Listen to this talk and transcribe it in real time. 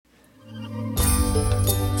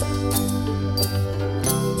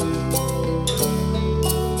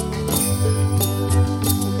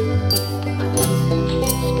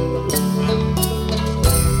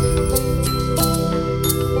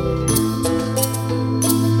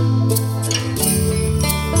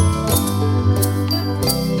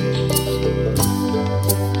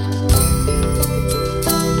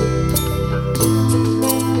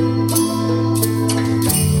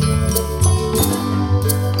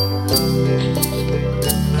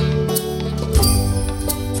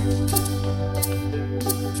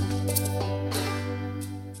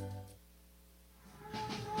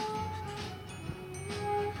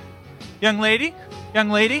Young lady?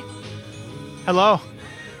 Hello.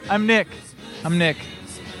 I'm Nick. Oh,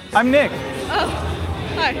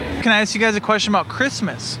 hi. Can I ask you guys a question about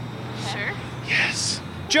Christmas? Sure. Yes.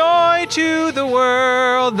 Joy to the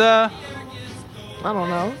world, I don't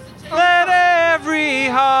know. let every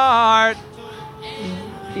heart.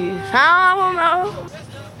 I don't know.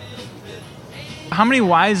 How many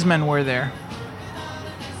wise men were there?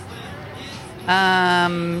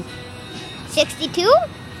 62?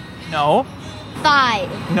 No.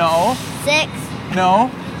 5. No. 6. No.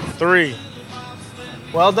 3.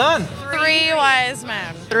 Well done. 3 wise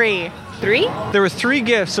men. 3. 3? There were 3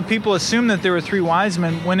 gifts, so people assume that there were 3 wise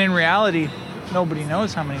men, when in reality, nobody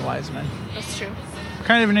knows how many wise men. That's true.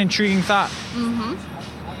 Kind of an intriguing thought.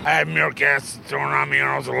 I had milk gas thrown on me when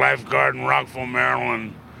I was a lifeguard in Rockville,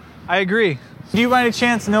 Maryland. I agree. Do you by any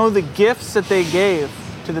chance know the gifts that they gave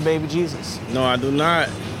to the baby Jesus? No, I do not.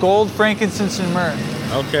 Gold, frankincense, and myrrh.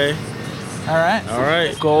 Okay. All right. All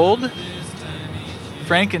right. Gold,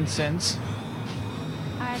 frankincense,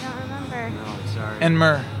 I don't remember. and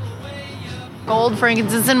myrrh. Gold,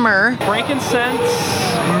 frankincense, and myrrh. Frankincense,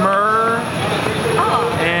 myrrh,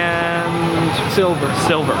 and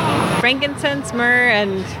silver. Frankincense, myrrh,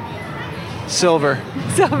 and Silver.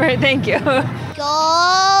 silver. Thank you.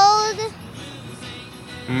 Gold.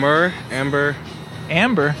 Myrrh, amber.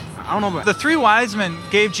 Amber. I don't know about The 3 wise men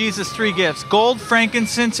gave Jesus 3 gifts. Gold,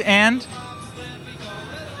 frankincense, and...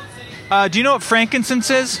 do you know what frankincense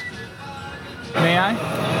is? May I?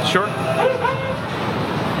 Sure.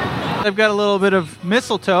 I've got a little bit of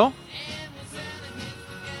mistletoe.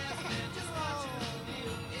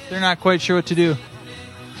 They're not quite sure what to do.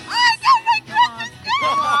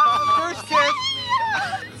 First kiss.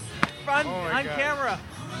 On camera.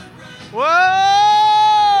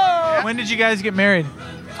 Whoa! When did you guys get married?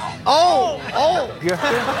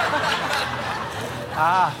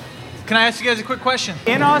 Can I ask you guys a quick question?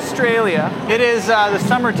 In Australia, it is the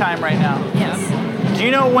summertime right now. Yes. Do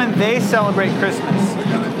you know when they celebrate Christmas?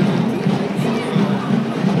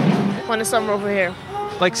 When is summer over here?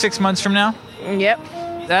 Like 6 months from now? Yep.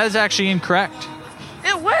 That is actually incorrect.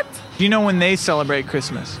 What? Do you know when they celebrate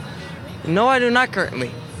Christmas? No, I do not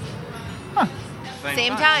currently.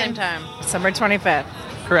 Same time. December 25th.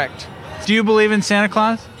 Correct. Do you believe in Santa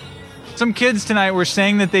Claus? Some kids tonight were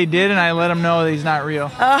saying that they did, and I let them know that he's not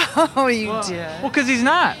real. Oh, you did. Well, because he's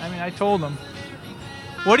not. I mean, I told them.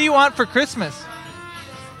 What do you want for Christmas?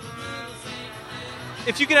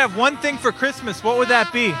 If you could have one thing for Christmas, what would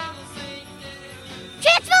that be?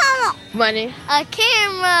 Transformer. Money. A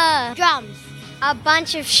camera. Drums. A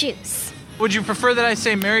bunch of shoes. Would you prefer that I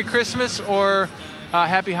say Merry Christmas or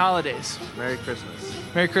Happy Holidays? Merry Christmas.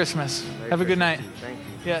 Merry Christmas. Have a good night. Thank you.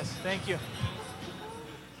 Yes, thank you.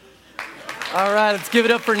 All right, let's give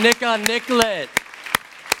it up for Nick on Nicollet.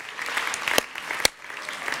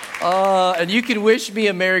 And you can wish me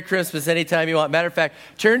a Merry Christmas anytime you want. Matter of fact,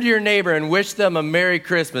 turn to your neighbor and wish them a Merry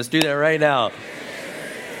Christmas. Do that right now.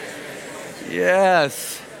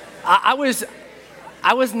 Yes. I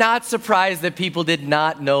was not surprised that people did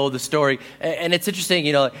not know the story. And it's interesting,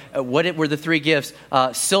 you know, what were the 3 gifts?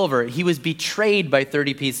 Silver. He was betrayed by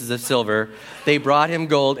 30 pieces of silver. They brought him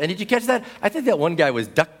gold. And did you catch that? I think that one guy was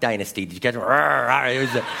Duck Dynasty. Did you catch it? It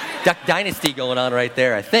was a Duck Dynasty going on right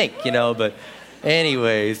there, I think, you know. But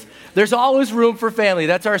anyways, there's always room for family.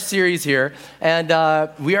 That's our series here. And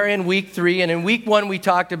we are in week 3. And in week 1, we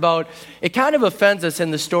talked about, it kind of offends us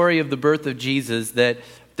in the story of the birth of Jesus that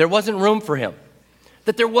there wasn't room for him.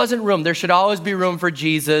 That there wasn't room. There should always be room for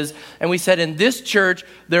Jesus. And we said in this church,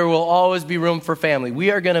 there will always be room for family. We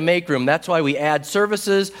are going to make room. That's why we add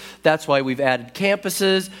services. That's why we've added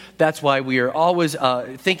campuses. That's why we are always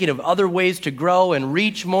thinking of other ways to grow and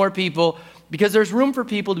reach more people, because there's room for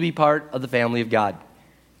people to be part of the family of God.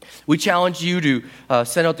 We challenge you to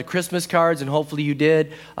send out the Christmas cards, and hopefully you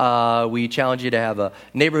did. We challenge you to have a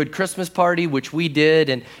neighborhood Christmas party, which we did,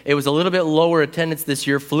 and it was a little bit lower attendance this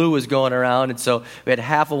year. Flu was going around, and so we had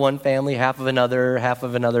half of one family, half of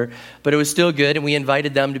another, but it was still good, and we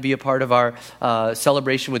invited them to be a part of our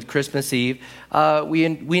celebration with Christmas Eve. We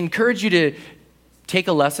encourage you to take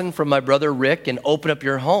a lesson from my brother Rick and open up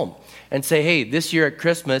your home and say, hey, this year at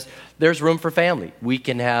Christmas, there's room for family. We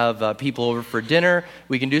can have people over for dinner.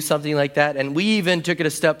 We can do something like that. And we even took it a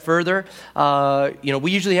step further.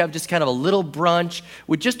 We usually have just kind of a little brunch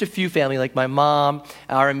with just a few family, like my mom,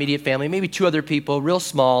 our immediate family, maybe 2 other people, real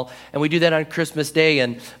small. And we do that on Christmas Day.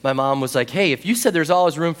 And my mom was like, hey, if you said there's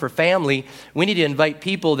always room for family, we need to invite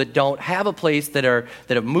people that don't have a place, that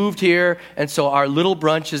have moved here. And so our little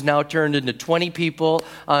brunch is now turned into 20 people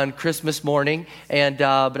on Christmas morning. And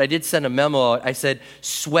but I did send a memo out. I said,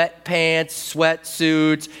 sweatpants pants,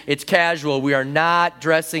 sweatsuits. It's casual. We are not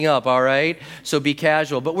dressing up, all right? So be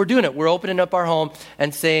casual. But we're doing it. We're opening up our home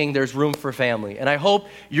and saying there's room for family. And I hope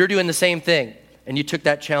you're doing the same thing. And you took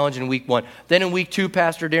that challenge in week 1. Then in week 2,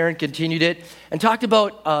 Pastor Darren continued it and talked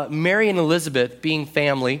about Mary and Elizabeth being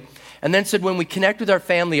family. And then said when we connect with our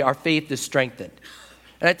family, our faith is strengthened.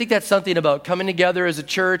 And I think that's something about coming together as a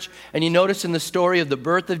church. And you notice in the story of the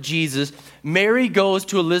birth of Jesus, Mary goes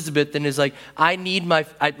to Elizabeth and is like, I need my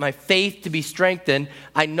faith to be strengthened.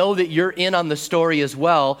 I know that you're in on the story as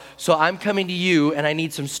well. So I'm coming to you and I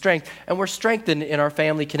need some strength. And we're strengthened in our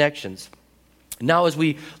family connections. Now, as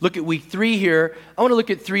we look at week 3 here, I want to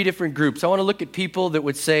look at 3 different groups. I want to look at people that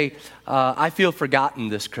would say, I feel forgotten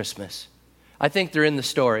this Christmas. I think they're in the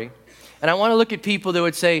story. And I want to look at people that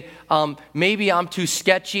would say, maybe I'm too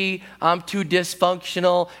sketchy, I'm too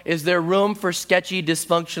dysfunctional. Is there room for sketchy,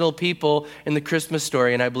 dysfunctional people in the Christmas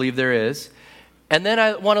story? And I believe there is. And then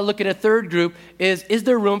I want to look at a third group, is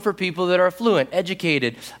there room for people that are affluent,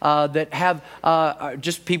 educated, that have,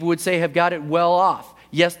 just people would say have got it well off?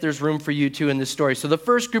 Yes, there's room for you too in this story. So the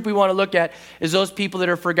first group we want to look at is those people that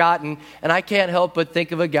are forgotten. And I can't help but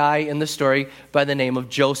think of a guy in the story by the name of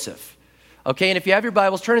Joseph. Okay, and if you have your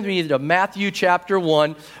Bibles, turn with me to Matthew chapter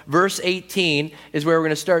 1, verse 18 is where we're going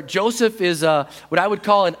to start. Joseph is what I would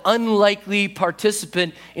call an unlikely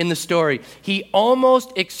participant in the story. He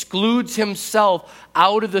almost excludes himself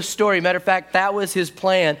out of the story. Matter of fact, that was his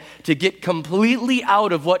plan, to get completely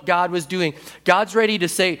out of what God was doing. God's ready to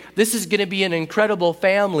say, this is going to be an incredible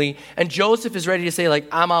family. And Joseph is ready to say, like,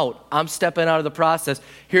 I'm out. I'm stepping out of the process.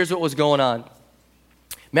 Here's what was going on.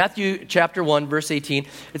 Matthew chapter 1, verse 18,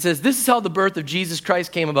 it says, this is how the birth of Jesus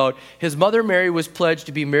Christ came about. His mother Mary was pledged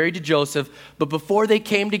to be married to Joseph, but before they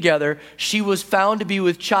came together, she was found to be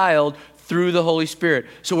with child through the Holy Spirit.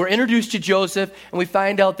 So we're introduced to Joseph, and we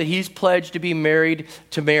find out that he's pledged to be married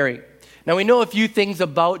to Mary. Now, we know a few things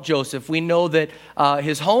about Joseph. We know that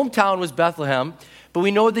his hometown was Bethlehem, but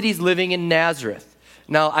we know that he's living in Nazareth.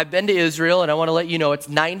 Now, I've been to Israel, and I want to let you know it's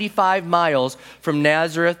 95 miles from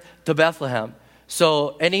Nazareth to Bethlehem.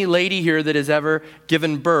 So any lady here that has ever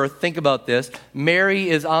given birth, think about this. Mary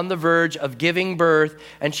is on the verge of giving birth,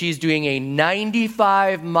 and she's doing a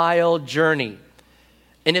 95-mile journey.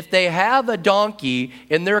 And if they have a donkey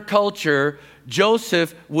in their culture,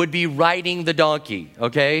 Joseph would be riding the donkey,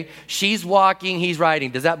 okay? She's walking, he's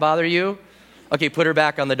riding. Does that bother you? Okay, put her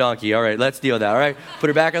back on the donkey. All right, let's deal with that, all right? Put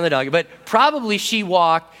her back on the donkey. But probably she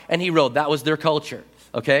walked and he rode. That was their culture.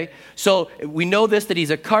 Okay, so we know this, that he's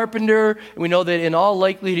a carpenter. We know that in all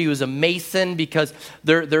likelihood he was a mason, because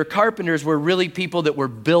their carpenters were really people that were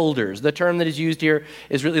builders. The term that is used here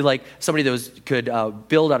is really like somebody that could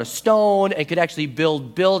build out of stone and could actually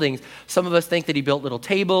build buildings. Some of us think that he built little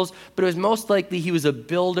tables, but it was most likely he was a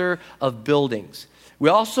builder of buildings. We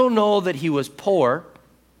also know that he was poor.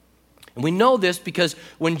 And we know this because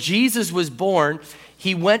when Jesus was born,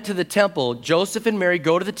 he went to the temple. Joseph and Mary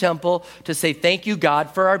go to the temple to say, thank you,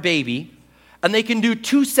 God, for our baby. And they can do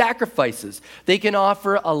 2 sacrifices. They can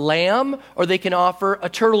offer a lamb or they can offer a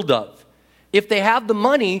turtle dove. If they have the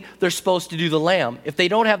money, they're supposed to do the lamb. If they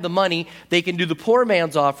don't have the money, they can do the poor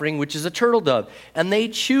man's offering, which is a turtle dove. And they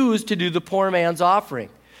choose to do the poor man's offering.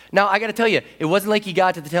 Now, I got to tell you, it wasn't like he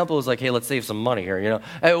got to the temple and was like, hey, let's save some money here, you know.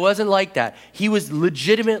 It wasn't like that. He was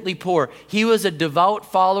legitimately poor. He was a devout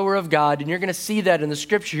follower of God, and you're going to see that in the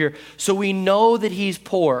scripture here. So we know that he's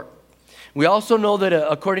poor. We also know that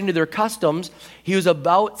according to their customs, he was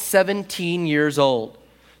about 17 years old.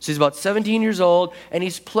 So he's about 17 years old, and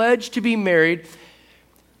he's pledged to be married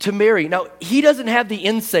to Mary. Now, he doesn't have the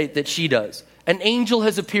insight that she does. An angel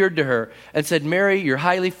has appeared to her and said, Mary, you're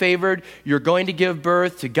highly favored. You're going to give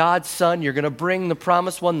birth to God's son. You're going to bring the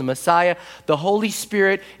promised one, the Messiah. The Holy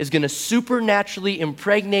Spirit is going to supernaturally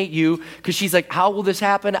impregnate you. Because she's like, how will this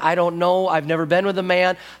happen? I don't know. I've never been with a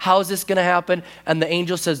man. How is this going to happen? And the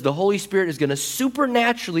angel says, the Holy Spirit is going to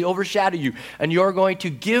supernaturally overshadow you. And you're going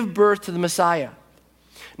to give birth to the Messiah.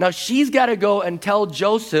 Now, she's got to go and tell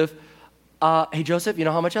Joseph, hey, Joseph, you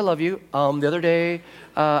know how much I love you. The other day,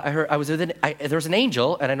 there was an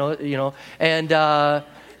angel, and I know, you know, and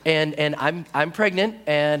I'm pregnant,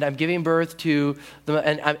 and I'm giving birth to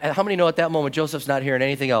and how many know at that moment Joseph's not hearing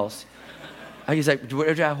anything else? He's like, I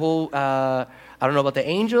don't know about the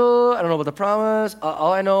angel, I don't know about the promise.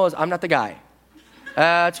 All I know is I'm not the guy.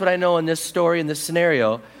 That's what I know in this story, in this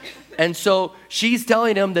scenario. And so she's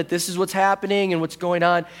telling him that this is what's happening and what's going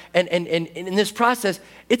on. And in this process,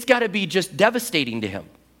 it's got to be just devastating to him.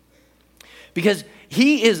 Because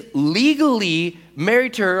he is legally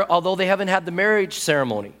married to her, although they haven't had the marriage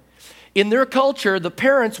ceremony. In their culture, the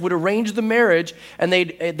parents would arrange the marriage, and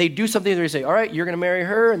they'd do something. They'd say, all right, you're going to marry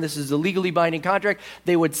her, and this is a legally binding contract.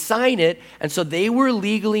 They would sign it, and so they were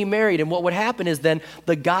legally married. And what would happen is then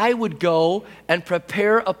the guy would go and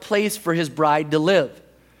prepare a place for his bride to live.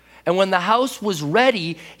 And when the house was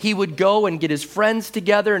ready, he would go and get his friends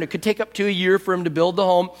together, and it could take up to a year for him to build the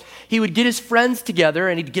home. He would get his friends together,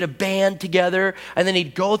 and he'd get a band together, and then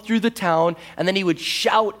he'd go through the town, and then he would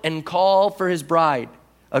shout and call for his bride.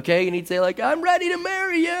 Okay, and he'd say like, I'm ready to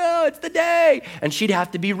marry you, it's the day. And she'd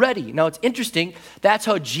have to be ready. Now it's interesting, that's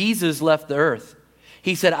how Jesus left the earth.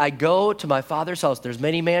 He said, I go to my Father's house. There's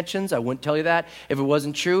many mansions. I wouldn't tell you that if it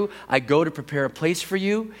wasn't true. I go to prepare a place for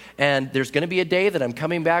you, and there's going to be a day that I'm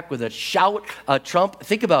coming back with a shout, a trump.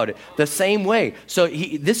 Think about it, the same way. So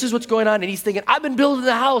this is what's going on, and he's thinking, I've been building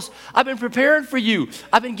the house. I've been preparing for you.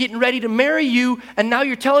 I've been getting ready to marry you, and now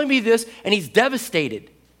you're telling me this, and he's devastated.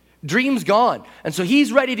 Dream's gone. And so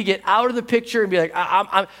he's ready to get out of the picture and be like,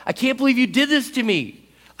 I can't believe you did this to me.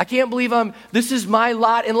 I can't believe this is my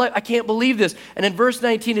lot in life. I can't believe this. And in verse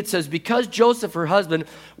 19 it says, because Joseph, her husband,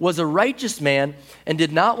 was a righteous man and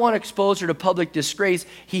did not want to expose her to public disgrace,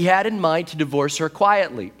 he had in mind to divorce her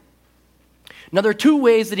quietly. Now, there are two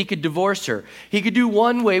ways that he could divorce her. He could do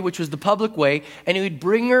one way, which was the public way, and he would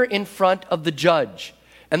bring her in front of the judge.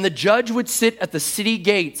 And the judge would sit at the city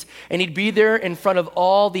gates, and he'd be there in front of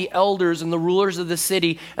all the elders and the rulers of the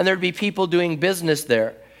city, and there'd be people doing business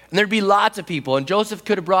there. And there'd be lots of people, and Joseph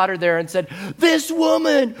could have brought her there and said, this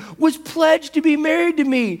woman was pledged to be married to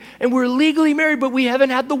me, and we're legally married, but we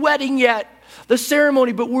haven't had the wedding yet, the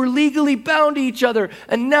ceremony, but we're legally bound to each other,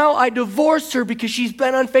 and now I divorced her because she's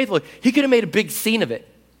been unfaithful. He could have made a big scene of it.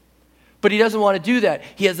 But he doesn't want to do that.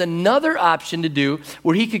 He has another option to do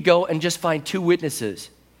where he could go and just find two witnesses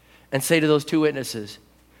and say to those two witnesses,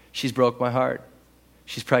 she's broke my heart.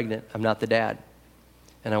 She's pregnant. I'm not the dad.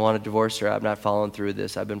 And I want to divorce her. I'm not following through with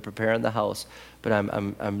this. I've been preparing the house, but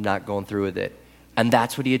I'm not going through with it. And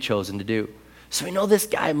that's what he had chosen to do. So we know this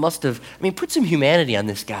guy must have, put some humanity on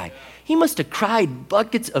this guy. He must have cried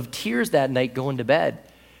buckets of tears that night going to bed,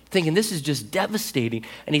 thinking this is just devastating.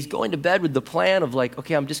 And he's going to bed with the plan of like,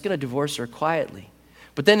 okay, I'm just going to divorce her quietly.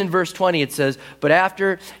 But then in verse 20 it says, but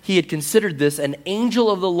after he had considered this, an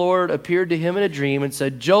angel of the Lord appeared to him in a dream and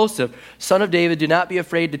said, Joseph, son of David, do not be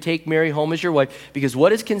afraid to take Mary home as your wife, because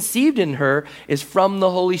what is conceived in her is from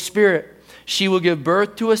the Holy Spirit. She will give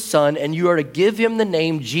birth to a son, and you are to give him the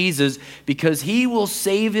name Jesus, because he will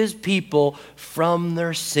save his people from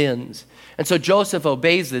their sins. And so Joseph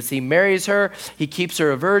obeys this. He marries her. He keeps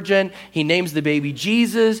her a virgin. He names the baby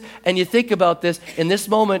Jesus. And you think about this. In this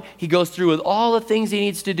moment, he goes through with all the things he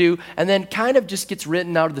needs to do and then kind of just gets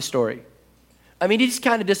written out of the story. He just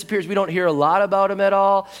kind of disappears. We don't hear a lot about him at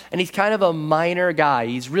all. And he's kind of a minor guy.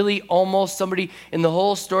 He's really almost somebody in the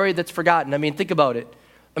whole story that's forgotten. Think about it.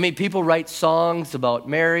 People write songs about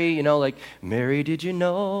Mary, like, Mary, did you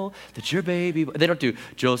know that your baby... They don't do,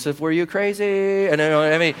 Joseph, were you crazy? And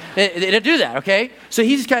they don't do that, okay? So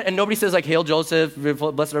he's kind of, and nobody says, like, Hail Joseph,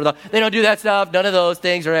 blessed are thou. They don't do that stuff, none of those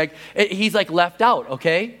things. Or he's, like, left out,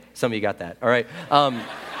 okay? Some of you got that, all right?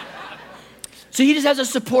 So he just has a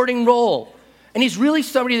supporting role. And he's really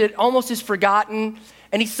somebody that almost is forgotten,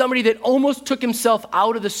 and he's somebody that almost took himself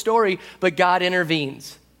out of the story, but God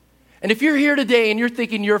intervenes. And if you're here today and you're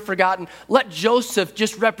thinking you're forgotten, let Joseph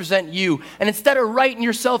just represent you. And instead of writing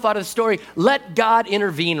yourself out of the story, let God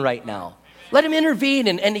intervene right now. Let him intervene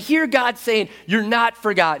and hear God saying, you're not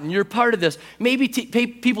forgotten. You're part of this. Maybe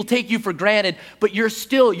people take you for granted, but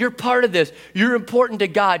you're part of this. You're important to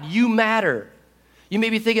God. You matter. You may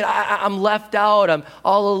be thinking, I'm left out. I'm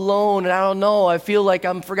all alone, and I don't know. I feel like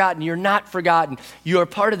I'm forgotten. You're not forgotten. You are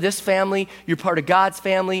part of this family. You're part of God's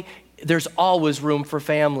family. There's always room for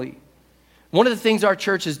family. One of the things our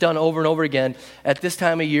church has done over and over again at this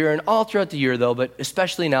time of year, and all throughout the year though, but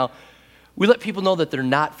especially now, we let people know that they're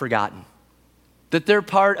not forgotten, that they're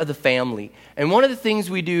part of the family. And one of the things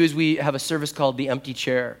we do is we have a service called the Empty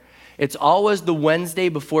Chair. It's always the Wednesday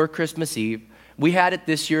before Christmas Eve. We had it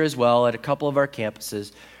this year as well at a couple of our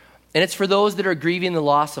campuses. And it's for those that are grieving the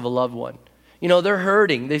loss of a loved one. They're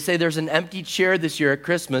hurting. They say there's an empty chair this year at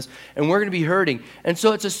Christmas, and we're going to be hurting. And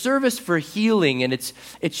so it's a service for healing, and it's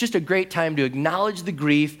just a great time to acknowledge the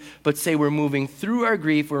grief, but say we're moving through our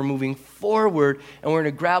grief, we're moving forward, and we're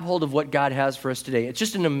going to grab hold of what God has for us today. It's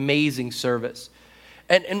just an amazing service.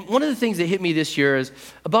 And one of the things that hit me this year is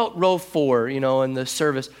about row 4, in the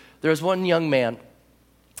service, there was one young man.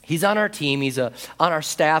 He's on our team. He's on our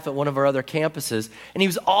staff at one of our other campuses, and he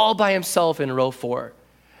was all by himself in row 4.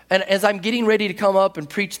 And as I'm getting ready to come up and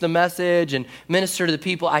preach the message and minister to the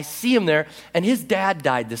people, I see him there, and his dad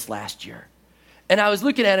died this last year. And I was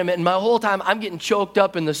looking at him, and my whole time I'm getting choked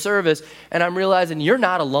up in the service, and I'm realizing you're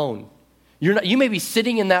not alone. You may be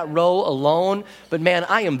sitting in that row alone, but man,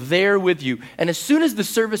 I am there with you. And as soon as the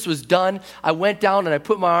service was done, I went down and I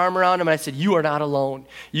put my arm around him and I said, you are not alone.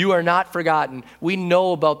 You are not forgotten. We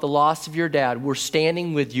know about the loss of your dad. We're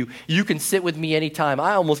standing with you. You can sit with me anytime.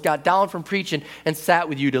 I almost got down from preaching and sat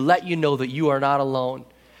with you to let you know that you are not alone.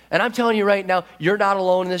 And I'm telling you right now, you're not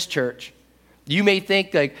alone in this church. You may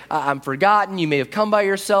think like, I'm forgotten. You may have come by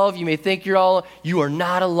yourself. You may think you are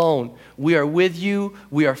not alone. We are with you.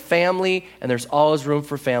 We are family, and there's always room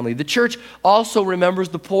for family. The church also remembers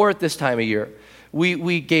the poor at this time of year.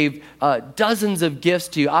 We gave dozens of gifts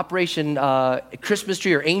to Operation Christmas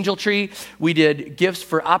Tree or Angel Tree. We did gifts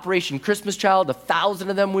for Operation Christmas Child. 1,000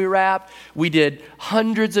 of them we wrapped. We did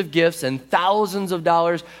hundreds of gifts and thousands of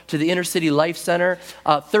dollars to the Inner City Life Center.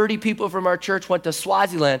 30 people from our church went to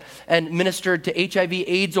Swaziland and ministered to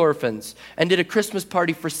HIV/AIDS orphans and did a Christmas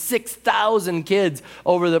party for 6,000 kids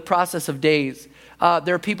over the process of days.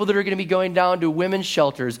 There are people that are going to be going down to women's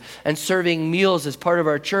shelters and serving meals as part of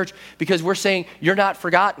our church because we're saying you're not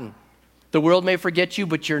forgotten. The world may forget you,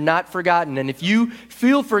 but you're not forgotten. And if you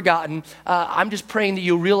feel forgotten, I'm just praying that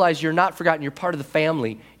you'll realize you're not forgotten. You're part of the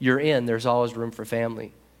family you're in. There's always room for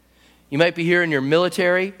family. You might be here in your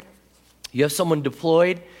military. You have someone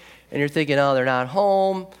deployed, and you're thinking, oh, they're not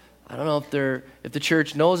home. I don't know if the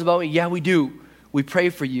church knows about me. Yeah, we do. We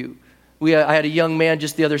pray for you. I had a young man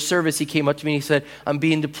just the other service. He came up to me and he said, I'm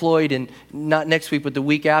being deployed, and not next week, but the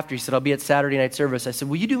week after. He said, I'll be at Saturday night service. I said,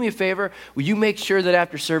 will you do me a favor? Will you make sure that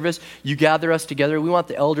after service you gather us together? We want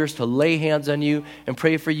the elders to lay hands on you and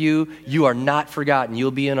pray for you. You are not forgotten.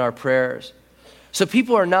 You'll be in our prayers. So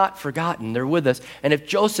people are not forgotten. They're with us. And if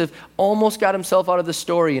Joseph almost got himself out of the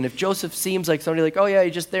story, and if Joseph seems like somebody like, oh yeah,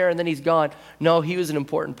 he's just there and then he's gone. No, he was an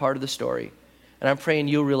important part of the story. And I'm praying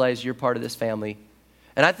you'll realize you're part of this family.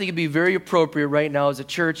 And I think it'd be very appropriate right now as a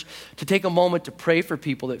church to take a moment to pray for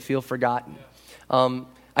people that feel forgotten.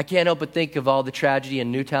 I can't help but think of all the tragedy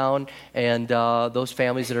in Newtown and those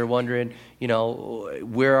families that are wondering,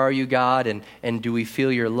 where are you, God? And do we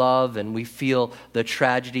feel your love? And we feel the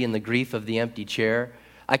tragedy and the grief of the empty chair.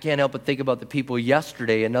 I can't help but think about the people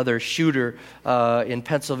yesterday, another shooter in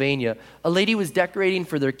Pennsylvania. A lady was decorating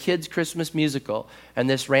for their kids' Christmas musical, and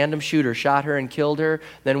this random shooter shot her and killed her,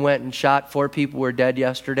 then went and shot 4 people who were dead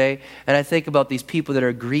yesterday. And I think about these people that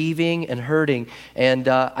are grieving and hurting, and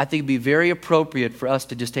I think it'd be very appropriate for us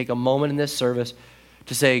to just take a moment in this service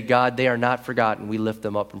to say, God, they are not forgotten. We lift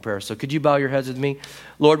them up in prayer. So could you bow your heads with me?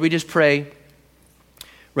 Lord, we just pray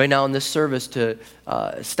right now in this service to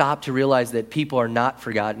stop to realize that people are not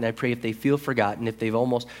forgotten. I pray if they feel forgotten, if they've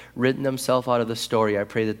almost written themselves out of the story, I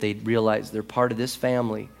pray that they realize they're part of this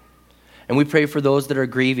family. And we pray for those that are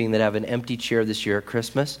grieving, that have an empty chair this year at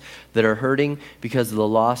Christmas, that are hurting because of the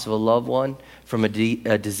loss of a loved one from a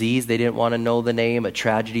disease they didn't want to know the name, a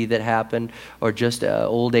tragedy that happened, or just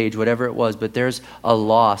old age, whatever it was. But there's a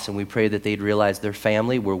loss, and we pray that they'd realize their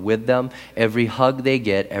family, we're with them. Every hug they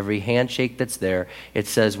get, every handshake that's there, it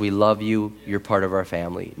says, we love you, you're part of our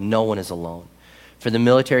family. No one is alone. For the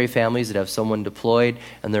military families that have someone deployed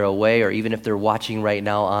and they're away, or even if they're watching right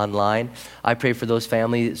now online, I pray for those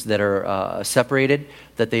families that are separated,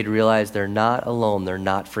 that they'd realize they're not alone, they're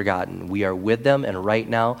not forgotten. We are with them, and right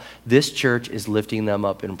now, this church is lifting them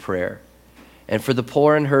up in prayer. And for the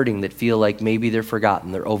poor and hurting that feel like maybe they're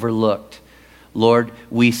forgotten, they're overlooked, Lord,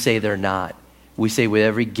 we say they're not. We say with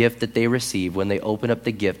every gift that they receive, when they open up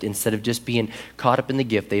the gift, instead of just being caught up in the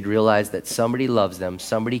gift, they'd realize that somebody loves them,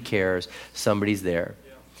 somebody cares, somebody's there.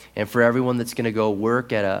 Yeah. And for everyone that's going to go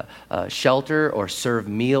work at a shelter or serve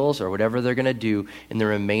meals or whatever they're going to do in the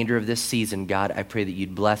remainder of this season, God, I pray that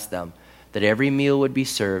you'd bless them, that every meal would be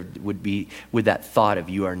served would be with that thought of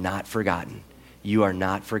you are not forgotten. You are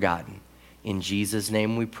not forgotten. In Jesus'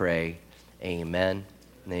 name we pray, amen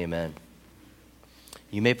and amen.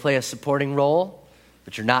 You may play a supporting role,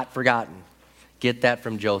 but you're not forgotten. Get that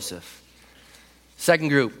from Joseph. Second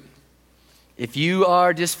group, if you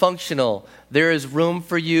are dysfunctional, there is room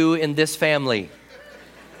for you in this family.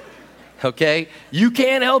 Okay? You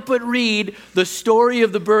can't help but read the story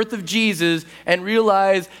of the birth of Jesus and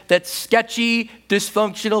realize that sketchy,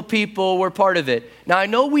 dysfunctional people were part of it. Now, I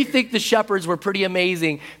know we think the shepherds were pretty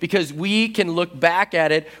amazing because we can look back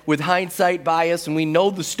at it with hindsight bias, and we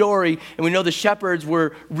know the story, and we know the shepherds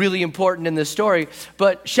were really important in this story.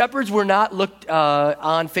 But shepherds were not looked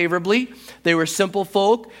on favorably. They were simple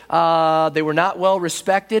folk. They were not well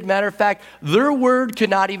respected. Matter of fact, their word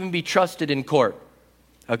could not even be trusted in court.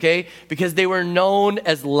 Okay? Because they were known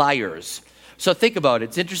as liars. So think about it.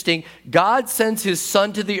 It's interesting. God sends his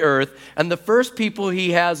son to the earth, and the first people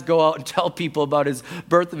he has go out and tell people about his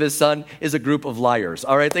birth of his son is a group of liars.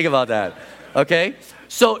 All right, think about that. Okay?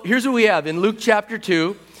 So here's what we have. In Luke chapter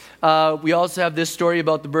 2, we also have this story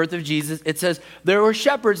about the birth of Jesus. It says, there were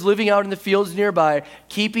shepherds living out in the fields nearby,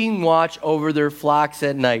 keeping watch over their flocks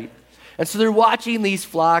at night. And so they're watching these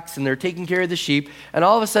flocks and they're taking care of the sheep. And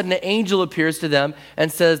all of a sudden, an angel appears to them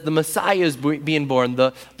and says, the Messiah is being born,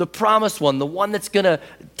 the promised one, the one that's going to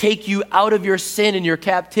take you out of your sin and your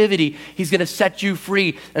captivity. He's going to set you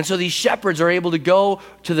free. And so these shepherds are able to go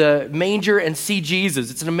to the manger and see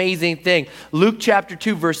Jesus. It's an amazing thing. Luke chapter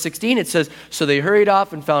 2, verse 16, it says, so they hurried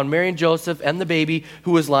off and found Mary and Joseph and the baby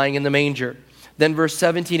who was lying in the manger. Then verse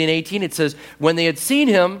 17 and 18, it says, when they had seen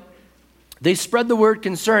him, they spread the word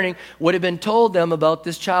concerning what had been told them about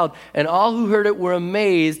this child, and all who heard it were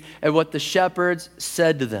amazed at what the shepherds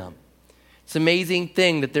said to them. It's an amazing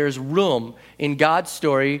thing that there's room in God's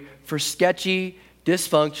story for sketchy,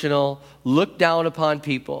 dysfunctional, looked down upon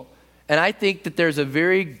people. And I think that there's a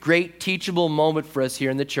very great teachable moment for us here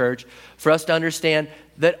in the church for us to understand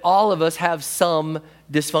that all of us have some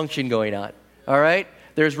dysfunction going on, all right?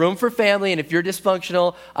 There's room for family, and if you're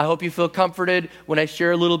dysfunctional, I hope you feel comforted when I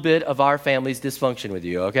share a little bit of our family's dysfunction with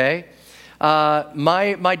you, okay?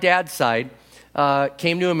 My dad's side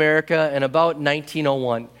came to America in about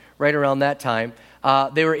 1901, right around that time.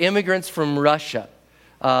 They were immigrants from Russia.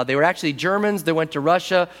 They were actually Germans. They went to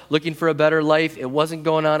Russia looking for a better life. It wasn't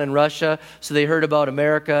going on in Russia, so they heard about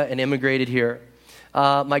America and immigrated here.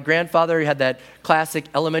 My grandfather had that classic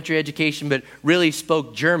elementary education, but really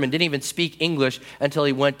spoke German, didn't even speak English until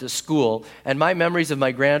he went to school. And my memories of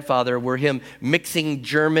my grandfather were him mixing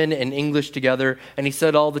German and English together, and he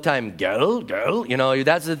said all the time, girl,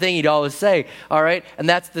 that's the thing he'd always say, all right? And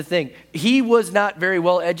that's the thing. He was not very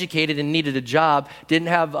well educated and needed a job, didn't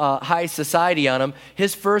have high society on him.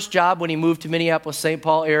 His first job when he moved to Minneapolis, St.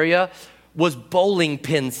 Paul area was bowling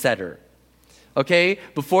pin setter. Okay,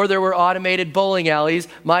 before there were automated bowling alleys,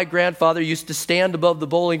 my grandfather used to stand above the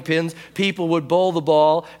bowling pins. People would bowl the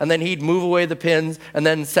ball, and then he'd move away the pins and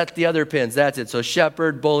then set the other pins. That's it. So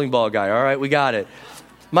shepherd, bowling ball guy. All right, we got it.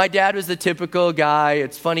 My dad was the typical guy.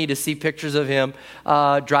 It's funny to see pictures of him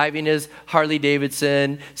driving his Harley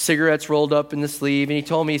Davidson, cigarettes rolled up in the sleeve. And he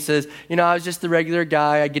told me, he says, I was just the regular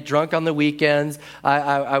guy. I'd get drunk on the weekends.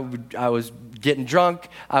 I was getting drunk.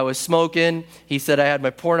 I was smoking. He said I had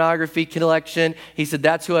my pornography collection. He said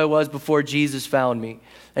that's who I was before Jesus found me.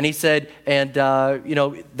 And he said,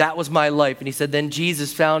 that was my life. And he said, then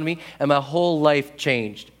Jesus found me and my whole life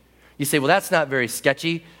changed. You say, well, that's not very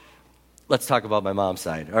sketchy. Let's talk about my mom's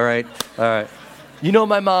side, all right? All right.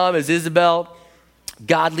 My mom is Isabel,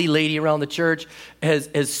 godly lady around the church,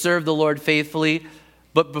 has served the Lord faithfully.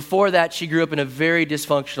 But before that, she grew up in a very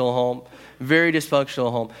dysfunctional home. Very dysfunctional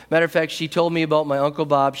home. Matter of fact, she told me about my Uncle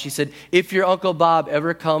Bob. She said, if your Uncle Bob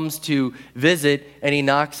ever comes to visit and he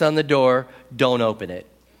knocks on the door, don't open it.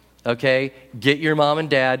 Okay? Get your mom and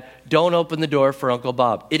dad. Don't open the door for Uncle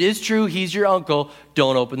Bob. It is true, he's your uncle.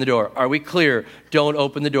 Don't open the door. Are we clear? Don't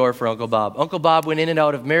open the door for Uncle Bob. Uncle Bob went in and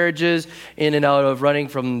out of marriages, in and out of running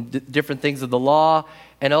from different things of the law,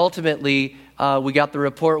 and ultimately, we got the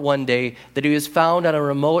report one day that he was found on a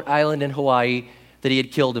remote island in Hawaii that he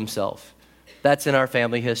had killed himself. That's in our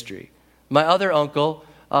family history. My other uncle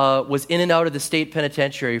was in and out of the state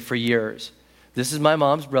penitentiary for years. This is my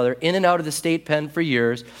mom's brother, in and out of the state pen for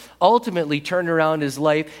years, ultimately turned around his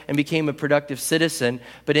life and became a productive citizen,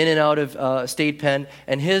 but in and out of state pen,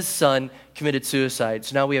 and his son committed suicide.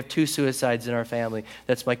 So now we have 2 suicides in our family.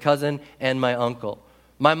 That's my cousin and my uncle.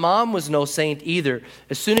 My mom was no saint either.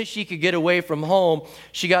 As soon as she could get away from home,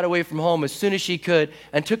 she got away from home as soon as she could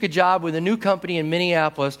and took a job with a new company in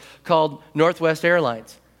Minneapolis called Northwest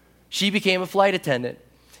Airlines. She became a flight attendant.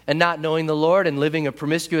 And not knowing the Lord and living a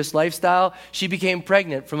promiscuous lifestyle, she became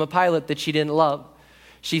pregnant from a pilot that she didn't love.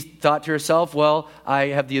 She thought to herself, well, I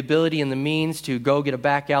have the ability and the means to go get a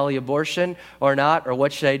back alley abortion or not, or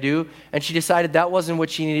what should I do? And she decided that wasn't what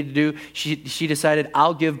she needed to do. She decided,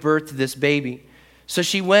 I'll give birth to this baby. So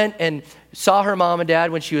she went and saw her mom and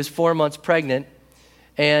dad when she was 4 months pregnant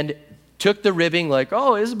and took the ribbing like,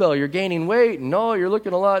 oh, Isabel, you're gaining weight. No, you're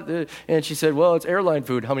looking a lot. And she said, well, it's airline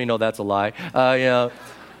food. How many know that's a lie?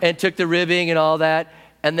 And took the ribbing and all that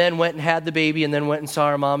and then went and had the baby and then went and saw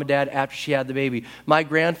her mom and dad after she had the baby. My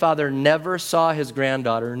grandfather never saw his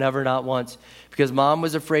granddaughter, never, not once, because mom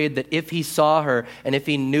was afraid that if he saw her and if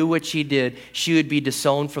he knew what she did, she would be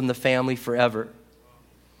disowned from the family forever.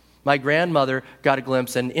 My grandmother got a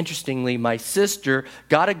glimpse, and interestingly, my sister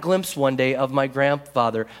got a glimpse one day of my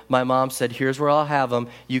grandfather. My mom said, here's where I'll have him.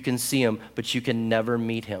 You can see him, but you can never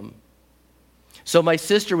meet him. So my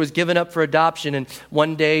sister was given up for adoption, and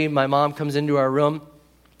one day my mom comes into our room.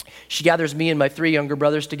 She gathers me and my 3 younger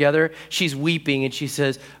brothers together. She's weeping, and she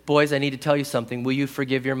says, boys, I need to tell you something. Will you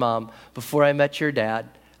forgive your mom? Before I met your dad,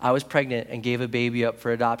 I was pregnant and gave a baby up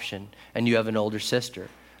for adoption, and you have an older sister.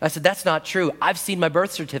 I said, that's not true. I've seen my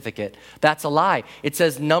birth certificate. That's a lie. It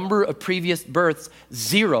says number of previous births,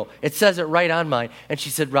 0. It says it right on mine. And she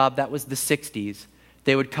said, Rob, that was the 60s.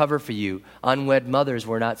 They would cover for you. Unwed mothers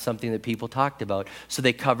were not something that people talked about. So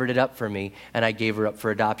they covered it up for me, and I gave her up for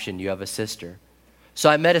adoption. You have a sister. So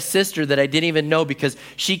I met a sister that I didn't even know because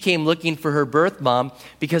she came looking for her birth mom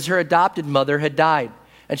because her adopted mother had died.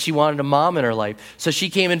 And she wanted a mom in her life. So she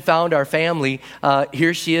came and found our family.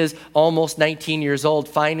 Here she is, almost 19 years old,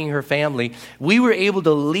 finding her family. We were able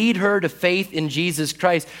to lead her to faith in Jesus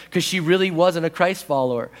Christ because she really wasn't a Christ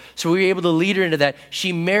follower. So we were able to lead her into that.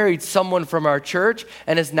 She married someone from our church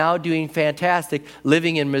and is now doing fantastic,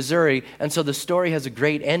 living in Missouri. And so the story has a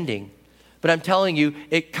great ending. But I'm telling you,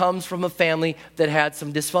 it comes from a family that had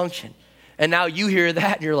some dysfunction. And now you hear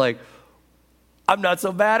that and you're like, I'm not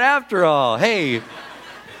so bad after all. Hey,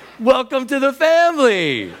 welcome to the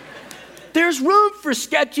family. There's room for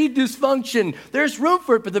sketchy dysfunction. There's room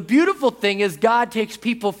for it. But the beautiful thing is God takes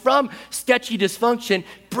people from sketchy dysfunction,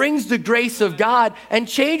 brings the grace of God, and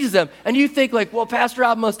changes them. And you think like, well, Pastor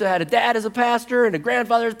Rob must have had a dad as a pastor and a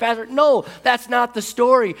grandfather as a pastor. No, that's not the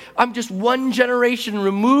story. I'm just one generation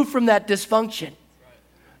removed from that dysfunction.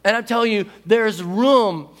 And I'm telling you, there's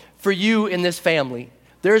room for you in this family.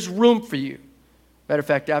 There's room for you. Matter of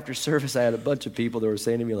fact, after service, I had a bunch of people that were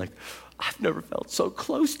saying to me, like, I've never felt so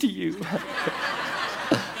close to you.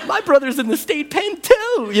 My brother's in the state pen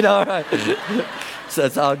too, you know, all right. So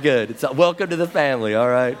it's all good. Welcome to the family, all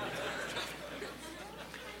right.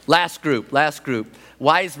 Last group.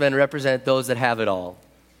 Wise men represent those that have it all.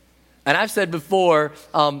 And I've said before,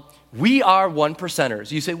 we are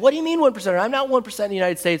 1%ers. You say, what do you mean 1%er? I'm not 1% in the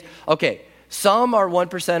United States. Okay, some are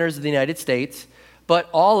 1%ers of the United States, but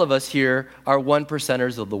all of us here are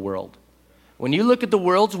 1%ers of the world. When you look at the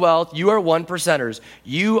world's wealth, you are 1%ers.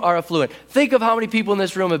 You are affluent. Think of how many people in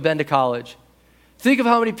this room have been to college. Think of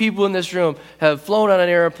how many people in this room have flown on an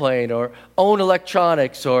airplane or own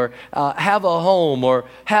electronics or have a home or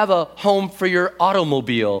have a home for your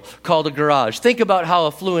automobile called a garage. Think about how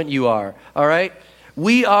affluent you are, all right?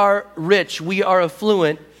 We are rich. We are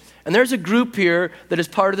affluent. And there's a group here that is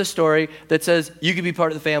part of the story that says you can be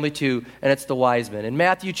part of the family too, and it's the wise men. In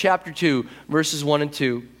Matthew chapter 2, verses 1 and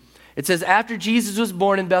 2, it says, after Jesus was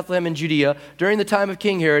born in Bethlehem in Judea, during the time of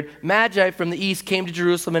King Herod, Magi from the east came to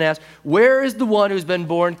Jerusalem and asked, where is the one who's been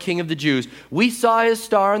born King of the Jews? We saw his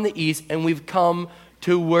star in the east, and we've come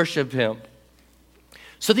to worship him.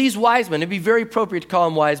 So these wise men, it'd be very appropriate to call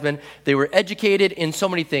them wise men. They were educated in so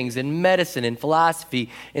many things, in medicine, in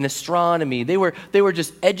philosophy, in astronomy. They were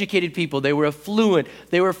just educated people. They were affluent.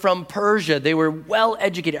 They were from Persia. They were well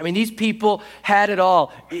educated. I mean, these people had it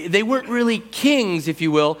all. They weren't really kings, if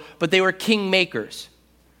you will, but they were king makers.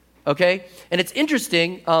 Okay? And it's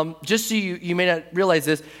interesting, just so you may not realize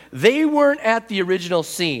this, they weren't at the original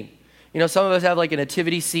scene. You know, some of us have like a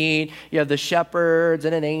nativity scene. You have the shepherds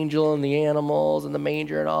and an angel and the animals and the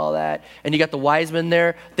manger and all that. And you got the wise men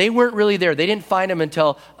there. They weren't really there. They didn't find them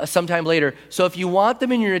until sometime later. So if you want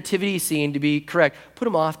them in your nativity scene to be correct, put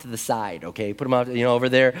them off to the side, okay? Put them off, over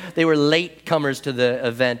there. They were late comers to the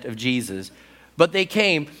event of Jesus. But they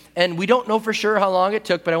came, and we don't know for sure how long it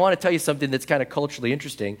took, but I want to tell you something that's kind of culturally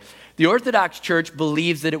interesting. The Orthodox Church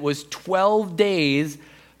believes that it was 12 days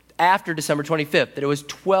after December 25th, that it was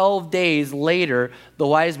 12 days later the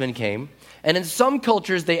wise men came. And in some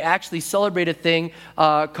cultures, they actually celebrate a thing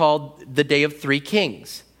called the Day of Three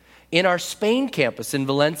Kings. In our Spain campus in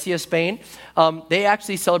Valencia, Spain, they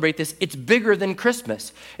actually celebrate this. It's bigger than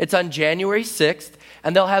Christmas. It's on January 6th,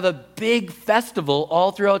 and they'll have a big festival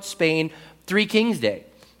all throughout Spain, Three Kings Day.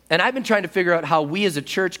 And I've been trying to figure out how we as a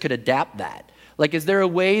church could adapt that. Like, is there a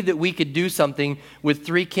way that we could do something with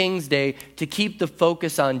Three Kings Day to keep the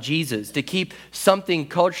focus on Jesus, to keep something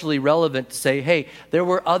culturally relevant to say, hey, there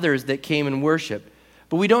were others that came and worshiped.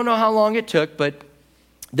 But we don't know how long it took, but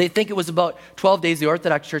they think it was about 12 days, the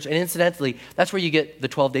Orthodox Church. And incidentally, that's where you get the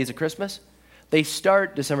 12 days of Christmas. They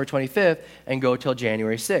start December 25th and go till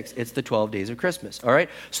January 6th. It's the 12 days of Christmas, all right?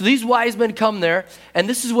 So these wise men come there, and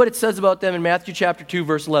this is what it says about them in Matthew chapter 2,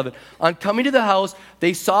 verse 11. On coming to the house,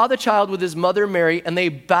 they saw the child with his mother Mary, and they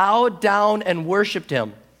bowed down and worshiped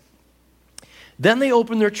him. Then they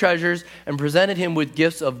opened their treasures and presented him with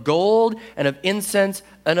gifts of gold and of incense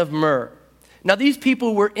and of myrrh. Now these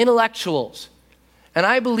people were intellectuals. And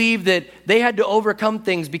I believe that they had to overcome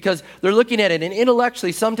things because they're looking at it. And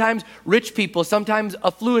intellectually, sometimes rich people, sometimes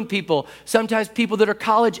affluent people, sometimes people that are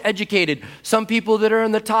college educated, some people that are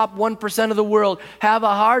in the top 1% of the world have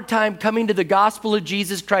a hard time coming to the gospel of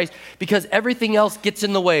Jesus Christ because everything else gets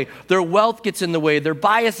in the way. Their wealth gets in the way. Their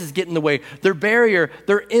biases get in the way. Their barrier,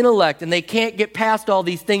 their intellect, and they can't get past all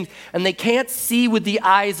these things. And they can't see with the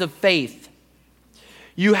eyes of faith.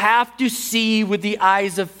 You have to see with the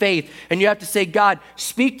eyes of faith. And you have to say, God,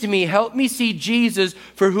 speak to me. Help me see Jesus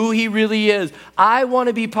for who he really is. I want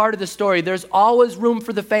to be part of the story. There's always room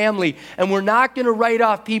for the family. And we're not going to write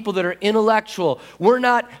off people that are intellectual. We're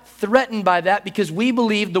not threatened by that because we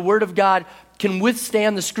believe the Word of God can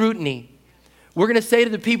withstand the scrutiny. We're going to say to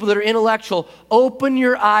the people that are intellectual, open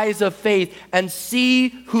your eyes of faith and see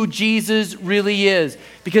who Jesus really is.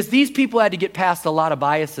 Because these people had to get past a lot of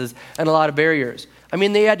biases and a lot of barriers. I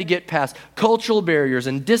mean, they had to get past cultural barriers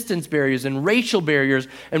and distance barriers and racial barriers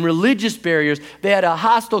and religious barriers. They had a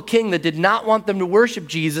hostile king that did not want them to worship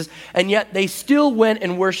Jesus, and yet they still went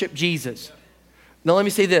and worshiped Jesus. Now, let me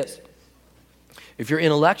say this. If you're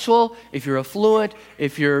intellectual, if you're affluent,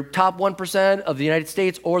 if you're top 1% of the United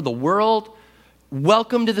States or the world,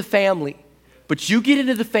 welcome to the family. But you get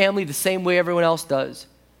into the family the same way everyone else does.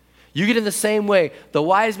 You get in the same way. The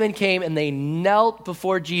wise men came and they knelt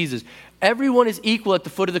before Jesus. Everyone is equal at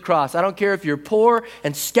the foot of the cross. I don't care if you're poor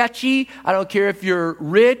and sketchy. I don't care if you're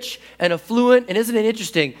rich and affluent. And isn't it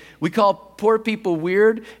interesting? We call poor people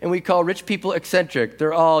weird and we call rich people eccentric.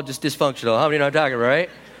 They're all just dysfunctional. How many know what I'm talking about, right?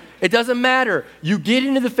 It doesn't matter. You get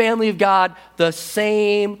into the family of God the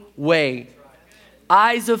same way.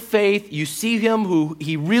 Eyes of faith, you see him who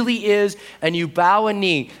he really is, and you bow a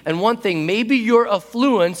knee. And one thing, maybe your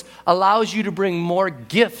affluence allows you to bring more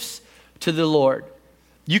gifts to the Lord.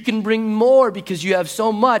 You can bring more because you have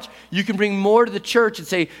so much. You can bring more to the church and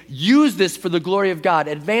say, use this for the glory of God.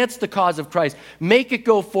 Advance the cause of Christ. Make it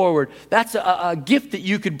go forward. That's a gift that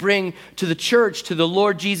you could bring to the church, to the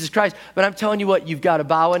Lord Jesus Christ. But I'm telling you what, you've got to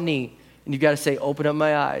bow a knee and you've got to say, open up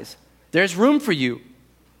my eyes. There's room for you.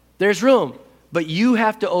 There's room. But you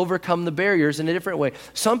have to overcome the barriers in a different way.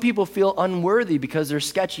 Some people feel unworthy because they're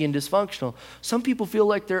sketchy and dysfunctional. Some people feel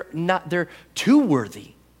like they're too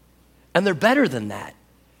worthy. And they're better than that.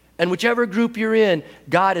 And whichever group you're in,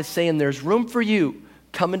 God is saying there's room for you.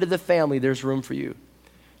 Come into the family, there's room for you.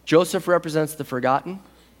 Joseph represents the forgotten.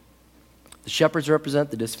 The shepherds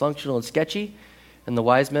represent the dysfunctional and sketchy. And the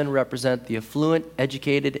wise men represent the affluent,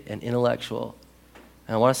 educated, and intellectual.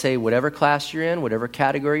 And I want to say, whatever class you're in, whatever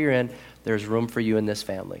category you're in, there's room for you in this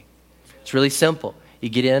family. It's really simple. You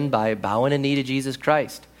get in by bowing a knee to Jesus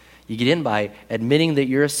Christ. You get in by admitting that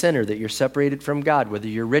you're a sinner, that you're separated from God. Whether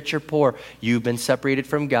you're rich or poor, you've been separated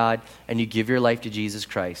from God, and you give your life to Jesus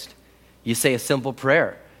Christ. You say a simple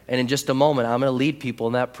prayer. And in just a moment, I'm going to lead people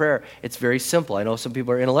in that prayer. It's very simple. I know some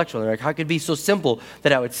people are intellectual. They're like, how could it be so simple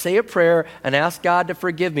that I would say a prayer and ask God to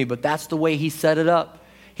forgive me? But that's the way he set it up.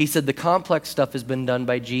 He said the complex stuff has been done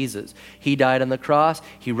by Jesus. He died on the cross,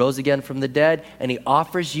 he rose again from the dead, and he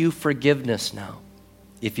offers you forgiveness now,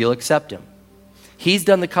 if you'll accept him. He's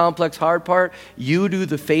done the complex hard part, you do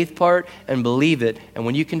the faith part and believe it. And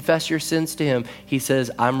when you confess your sins to him, he says,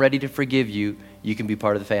 I'm ready to forgive you. You can be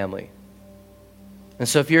part of the family. And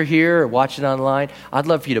so if you're here or watching online, I'd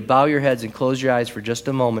love for you to bow your heads and close your eyes for just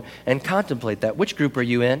a moment and contemplate that. Which group are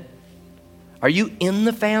you in? Are you in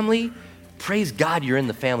the family? Praise God you're in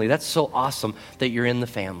the family. That's so awesome that you're in the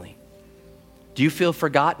family. Do you feel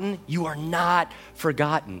forgotten? You are not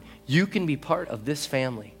forgotten. You can be part of this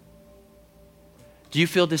family. Do you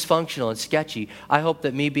feel dysfunctional and sketchy? I hope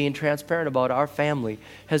that me being transparent about our family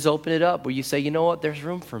has opened it up where you say, you know what, there's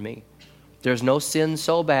room for me. There's no sin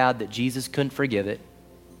so bad that Jesus couldn't forgive it.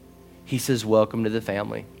 He says, welcome to the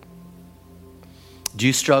family. Do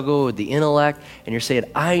you struggle with the intellect and you're saying,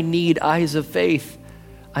 I need eyes of faith?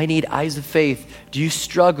 I need eyes of faith. Do you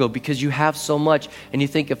struggle because you have so much and you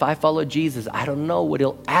think, if I follow Jesus, I don't know what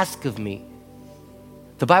he'll ask of me?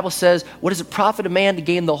 The Bible says, what does it profit a man to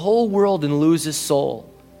gain the whole world and lose his soul?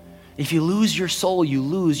 If you lose your soul, you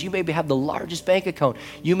lose. You may have the largest bank account.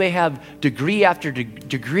 You may have degree after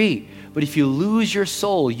degree. But if you lose your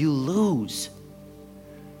soul, you lose.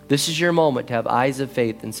 This is your moment to have eyes of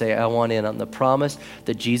faith and say, I want in on the promise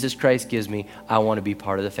that Jesus Christ gives me. I want to be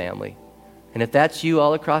part of the family. And if that's you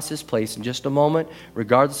all across this place, in just a moment,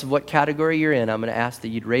 regardless of what category you're in, I'm going to ask that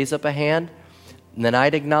you'd raise up a hand, and then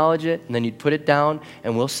I'd acknowledge it, and then you'd put it down,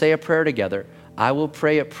 and we'll say a prayer together. I will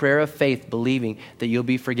pray a prayer of faith, believing that you'll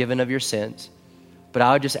be forgiven of your sins. But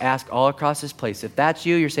I would just ask all across this place, if that's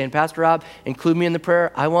you, you're saying, Pastor Rob, include me in the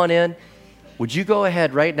prayer. I want in. would you go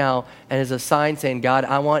ahead right now and as a sign saying, God,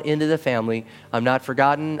 I want into the family. I'm not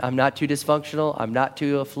forgotten. I'm not too dysfunctional. I'm not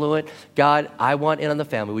too affluent. God, I want in on the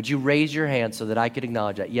family. Would you raise your hand so that I could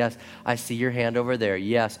acknowledge that? Yes, I see your hand over there.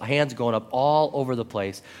 Yes, hands going up all over the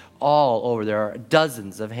place. All over. There are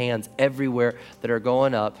dozens of hands everywhere that are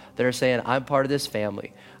going up that are saying, I'm part of this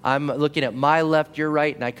family. I'm looking at my left, your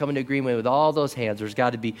right, and I come into agreement with all those hands. There's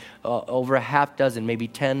got to be over a half dozen, maybe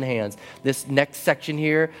 10 hands. This next section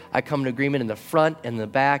here, I come into agreement in the front and the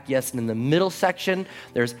back. Yes, and in the middle section,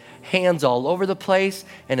 there's hands all over the place.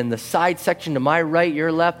 And in the side section to my right,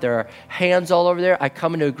 your left, there are hands all over there. I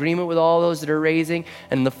come into agreement with all those that are raising.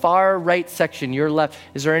 And in the far right section, your left,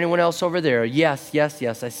 is there anyone else over there? Yes, yes,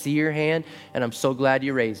 yes. I see your hand, and I'm so glad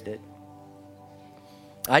you raised it.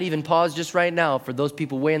 I'd even pause just right now for those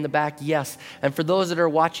people way in the back, yes. And for those that are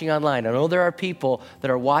watching online, I know there are people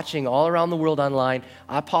that are watching all around the world online.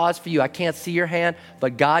 I pause for you. I can't see your hand,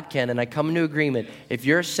 but God can, and I come into agreement. If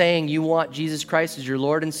you're saying you want Jesus Christ as your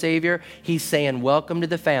Lord and Savior, He's saying, welcome to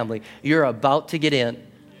the family. You're about to get in.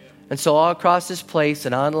 And so all across this place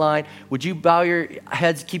and online, would you bow your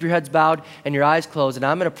heads, keep your heads bowed and your eyes closed, and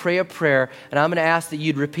I'm going to pray a prayer, and I'm going to ask that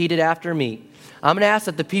you'd repeat it after me. I'm going to ask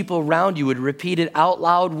that the people around you would repeat it out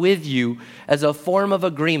loud with you as a form of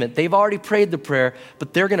agreement. They've already prayed the prayer,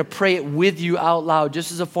 but they're going to pray it with you out loud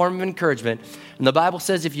just as a form of encouragement. And the Bible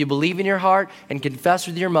says if you believe in your heart and confess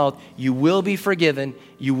with your mouth, you will be forgiven,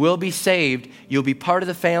 you will be saved, you'll be part of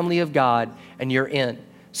the family of God, and you're in.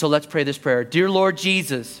 So let's pray this prayer. Dear Lord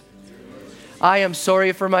Jesus, I am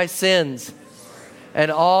sorry for my sins and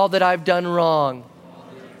all that I've done wrong,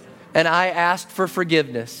 and I ask for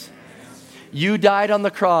forgiveness. You died on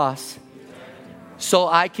the cross so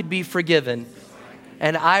I could be forgiven,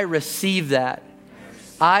 and I receive that.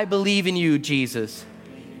 I believe in you, Jesus.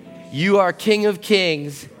 You are King of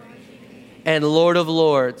Kings and Lord of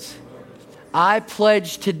Lords. I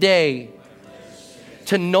pledge today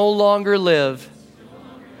to no longer live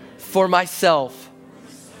for myself,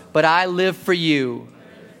 but I live for you,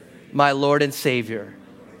 my Lord and Savior.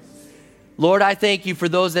 Lord, I thank you for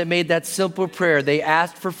those that made that simple prayer. They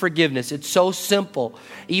asked for forgiveness. It's so simple.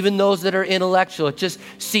 Even those that are intellectual, it just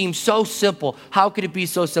seems so simple. How could it be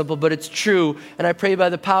so simple? But it's true. And I pray by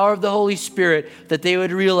the power of the Holy Spirit that they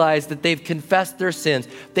would realize that they've confessed their sins.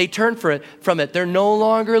 They turn from it. They're no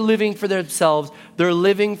longer living for themselves. They're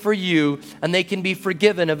living for you, and they can be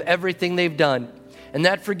forgiven of everything they've done. And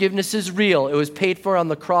that forgiveness is real. It was paid for on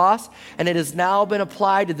the cross, and it has now been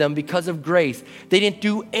applied to them because of grace. They didn't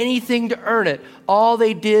do anything to earn it. All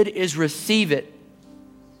they did is receive it.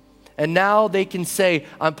 And now they can say,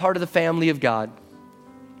 I'm part of the family of God.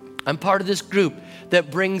 I'm part of this group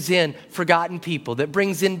that brings in forgotten people, that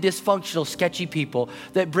brings in dysfunctional, sketchy people,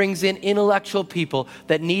 that brings in intellectual people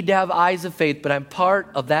that need to have eyes of faith, but I'm part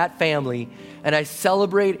of that family, and I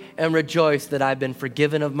celebrate and rejoice that I've been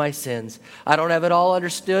forgiven of my sins. I don't have it all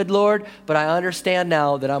understood, Lord, but I understand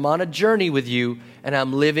now that I'm on a journey with you, and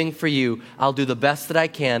I'm living for you. I'll do the best that I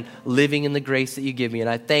can, living in the grace that you give me, and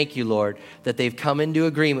I thank you, Lord, that they've come into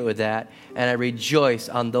agreement with that, and I rejoice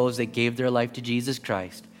on those that gave their life to Jesus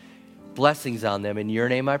Christ. Blessings on them. In your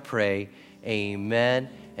name I pray. Amen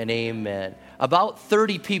and amen. About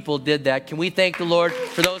 30 people did that. Can we thank the Lord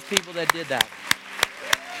for those people that did that?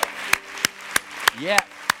 Yeah.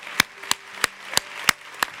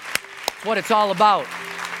 It's what it's all about.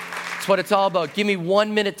 It's what it's all about. Give me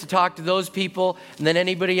 1 minute to talk to those people and then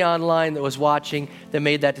anybody online that was watching that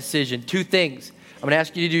made that decision. Two things. I'm going to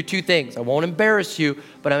ask you to do two things. I won't embarrass you,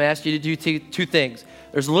 but I'm going to ask you to do two things.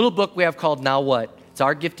 There's a little book we have called Now What? It's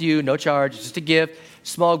our gift to you, no charge, just a gift,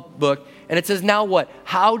 small book. And it says, now what?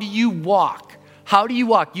 How do you walk? How do you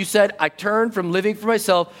walk? You said, I turned from living for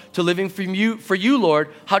myself to living for you,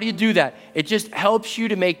 Lord. How do you do that? It just helps you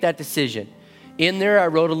to make that decision. In there, I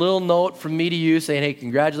wrote a little note from me to you saying, hey,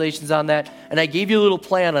 congratulations on that. And I gave you a little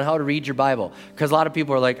plan on how to read your Bible. Because a lot of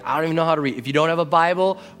people are like, I don't even know how to read. If you don't have a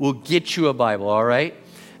Bible, we'll get you a Bible, all right?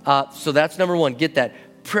 So that's number one. Get that.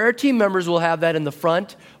 Prayer team members will have that in the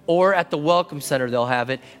front, or at the Welcome Center, they'll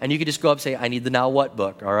have it. And you can just go up and say, I need the Now What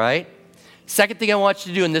book, all right? Second thing I want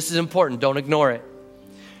you to do, and this is important, don't ignore it.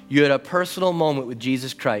 You had a personal moment with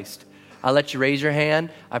Jesus Christ. I let you raise your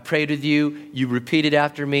hand. I prayed with you. You repeated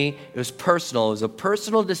after me. It was personal. It was a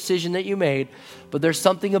personal decision that you made, but there's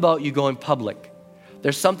something about you going public.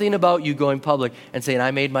 There's something about you going public and saying, I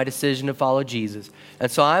made my decision to follow Jesus. And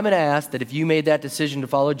so I'm going to ask that if you made that decision to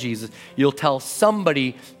follow Jesus, you'll tell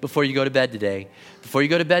somebody before you go to bed today, before you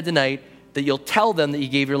go to bed tonight, that you'll tell them that you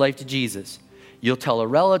gave your life to Jesus. You'll tell a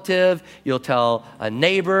relative, you'll tell a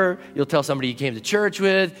neighbor, you'll tell somebody you came to church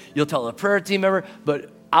with, you'll tell a prayer team member, but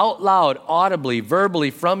out loud, audibly,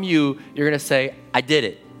 verbally from you, you're going to say, I did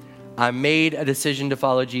it. I made a decision to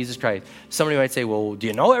follow Jesus Christ. Somebody might say, well, do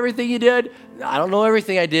you know everything you did? I don't know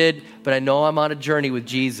everything I did, but I know I'm on a journey with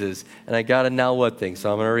Jesus, and I got a now what thing, so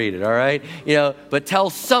I'm going to read it, all right? But tell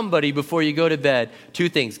somebody before you go to bed 2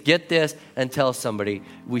 things. Get this and tell somebody.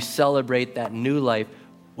 We celebrate that new life.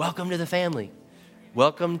 Welcome to the family.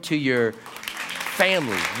 Welcome to your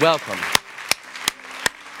family. Welcome.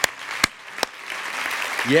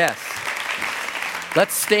 Yes.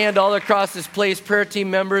 Let's stand all across this place. Prayer team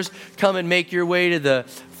members, come and make your way to the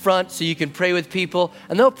front so you can pray with people.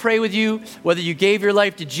 And they'll pray with you whether you gave your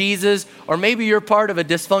life to Jesus or maybe you're part of a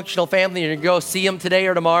dysfunctional family and you go see them today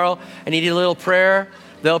or tomorrow and you need a little prayer.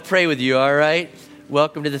 They'll pray with you, all right?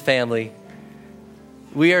 Welcome to the family.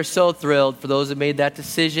 We are so thrilled for those that made that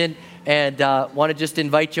decision and want to just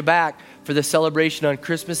invite you back for the celebration on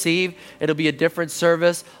Christmas Eve. It'll be a different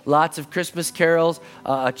service, lots of Christmas carols,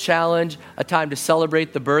 a challenge, a time to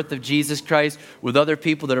celebrate the birth of Jesus Christ with other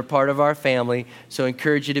people that are part of our family. So I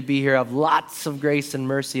encourage you to be here. Have lots of grace and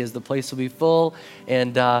mercy as the place will be full,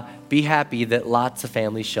 and be happy that lots of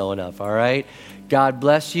families showing up, all right? God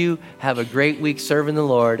bless you. Have a great week serving the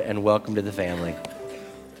Lord, and welcome to the family.